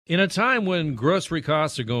In a time when grocery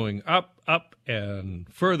costs are going up,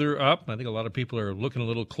 and further up, I think a lot of people are looking a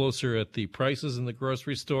little closer at the prices in the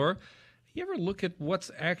grocery store. You ever look at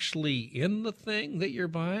what's actually in the thing that you're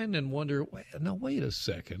buying and wonder, wait a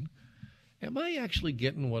second. Am I actually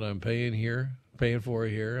getting what I'm paying for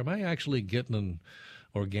here? Am I actually getting an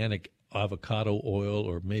organic avocado oil,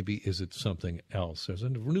 or maybe is it something else? There's a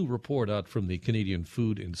new report out from the Canadian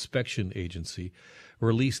Food Inspection Agency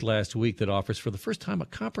released last week that offers for the first time a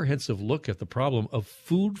comprehensive look at the problem of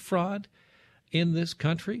food fraud in this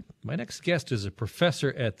country. My next guest is a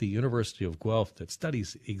professor at the University of Guelph that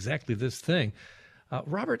studies exactly this thing.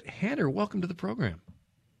 Robert Hanner, welcome to the program.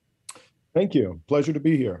 Thank you. Pleasure to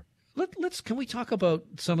be here. Can we talk about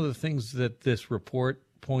some of the things that this report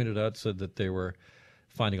pointed out, said that they were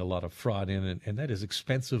finding a lot of fraud in, and that is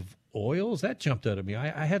expensive oils? That jumped out at me.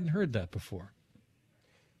 I hadn't heard that before.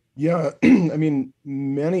 Yeah, I mean,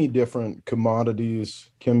 many different commodities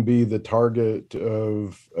can be the target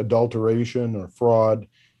of adulteration or fraud.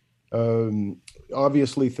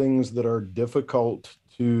 Obviously, things that are difficult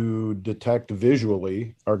to detect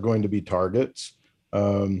visually are going to be targets,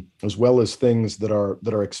 as well as things that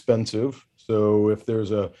are expensive. So if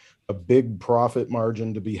there's a big profit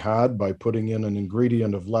margin to be had by putting in an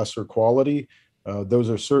ingredient of lesser quality, those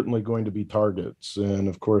are certainly going to be targets. And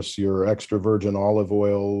of course, your extra virgin olive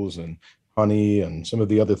oils and honey and some of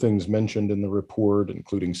the other things mentioned in the report,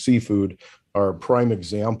 including seafood, are prime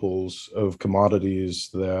examples of commodities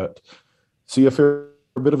that see a fair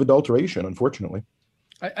bit of adulteration, unfortunately.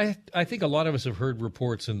 I think a lot of us have heard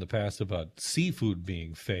reports in the past about seafood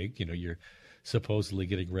being fake. You know, you're supposedly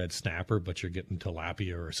getting red snapper, but you're getting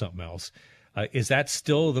tilapia or something else. Is that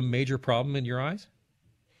still the major problem in your eyes?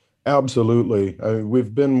 Absolutely.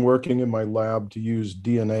 We've been working in my lab to use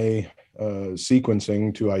DNA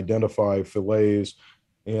sequencing to identify fillets.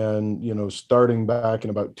 And, starting back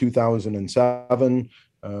in about 2007,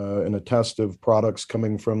 in a test of products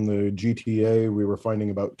coming from the GTA, we were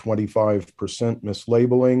finding about 25%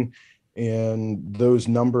 mislabeling. And those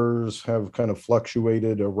numbers have kind of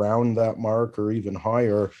fluctuated around that mark or even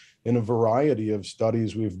higher in a variety of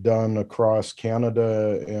studies we've done across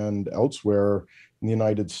Canada and elsewhere in the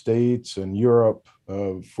United States and Europe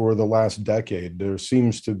for the last decade. There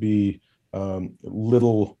seems to be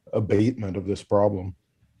little abatement of this problem.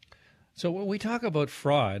 So when we talk about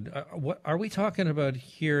fraud, what are we talking about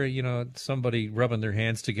here? Somebody rubbing their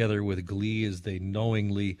hands together with glee as they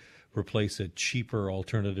knowingly replace a cheaper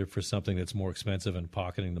alternative for something that's more expensive and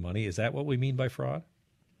pocketing the money. Is that what we mean by fraud?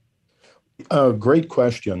 Great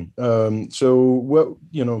question. So what,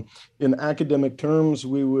 in academic terms,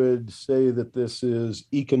 we would say that this is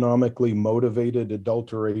economically motivated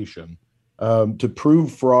adulteration. To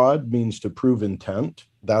prove fraud means to prove intent.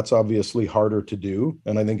 That's obviously harder to do,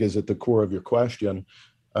 and I think is at the core of your question.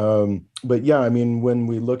 But yeah, I mean, when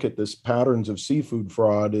we look at this patterns of seafood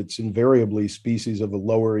fraud, it's invariably species of a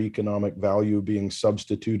lower economic value being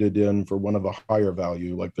substituted in for one of a higher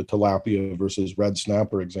value, like the tilapia versus red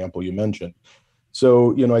snapper example you mentioned.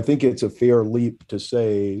 So, I think it's a fair leap to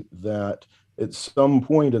say that at some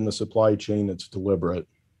point in the supply chain, it's deliberate.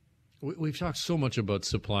 We've talked so much about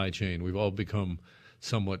supply chain. We've all become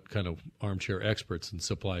somewhat kind of armchair experts in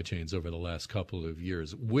supply chains over the last couple of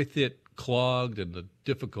years. With it clogged and the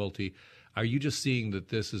difficulty, are you just seeing that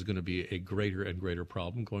this is going to be a greater and greater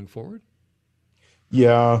problem going forward?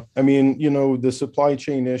 Yeah, I mean, the supply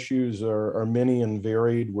chain issues are many and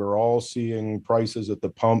varied. We're all seeing prices at the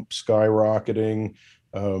pump skyrocketing,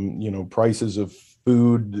 prices of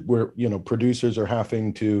food where, producers are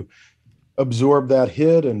having to absorb that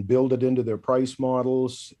hit and build it into their price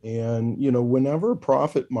models. And, whenever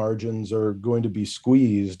profit margins are going to be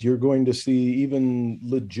squeezed, you're going to see even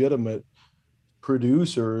legitimate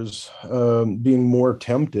producers being more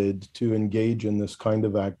tempted to engage in this kind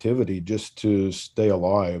of activity just to stay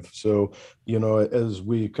alive. So, as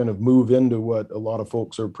we kind of move into what a lot of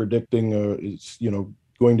folks are predicting is,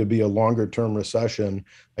 going to be a longer term recession,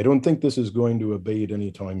 I don't think this is going to abate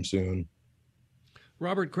anytime soon.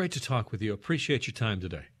 Robert, great to talk with you. Appreciate your time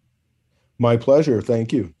today. My pleasure.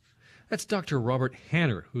 Thank you. That's Dr. Robert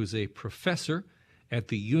Hanner, who's a professor at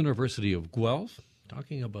the University of Guelph,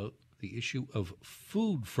 talking about the issue of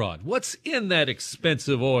food fraud. What's in that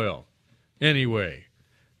expensive oil? Anyway,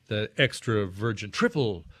 the extra virgin,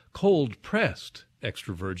 triple cold pressed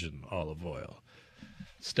extra virgin olive oil.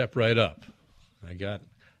 Step right up.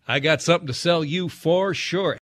 I got something to sell you for sure.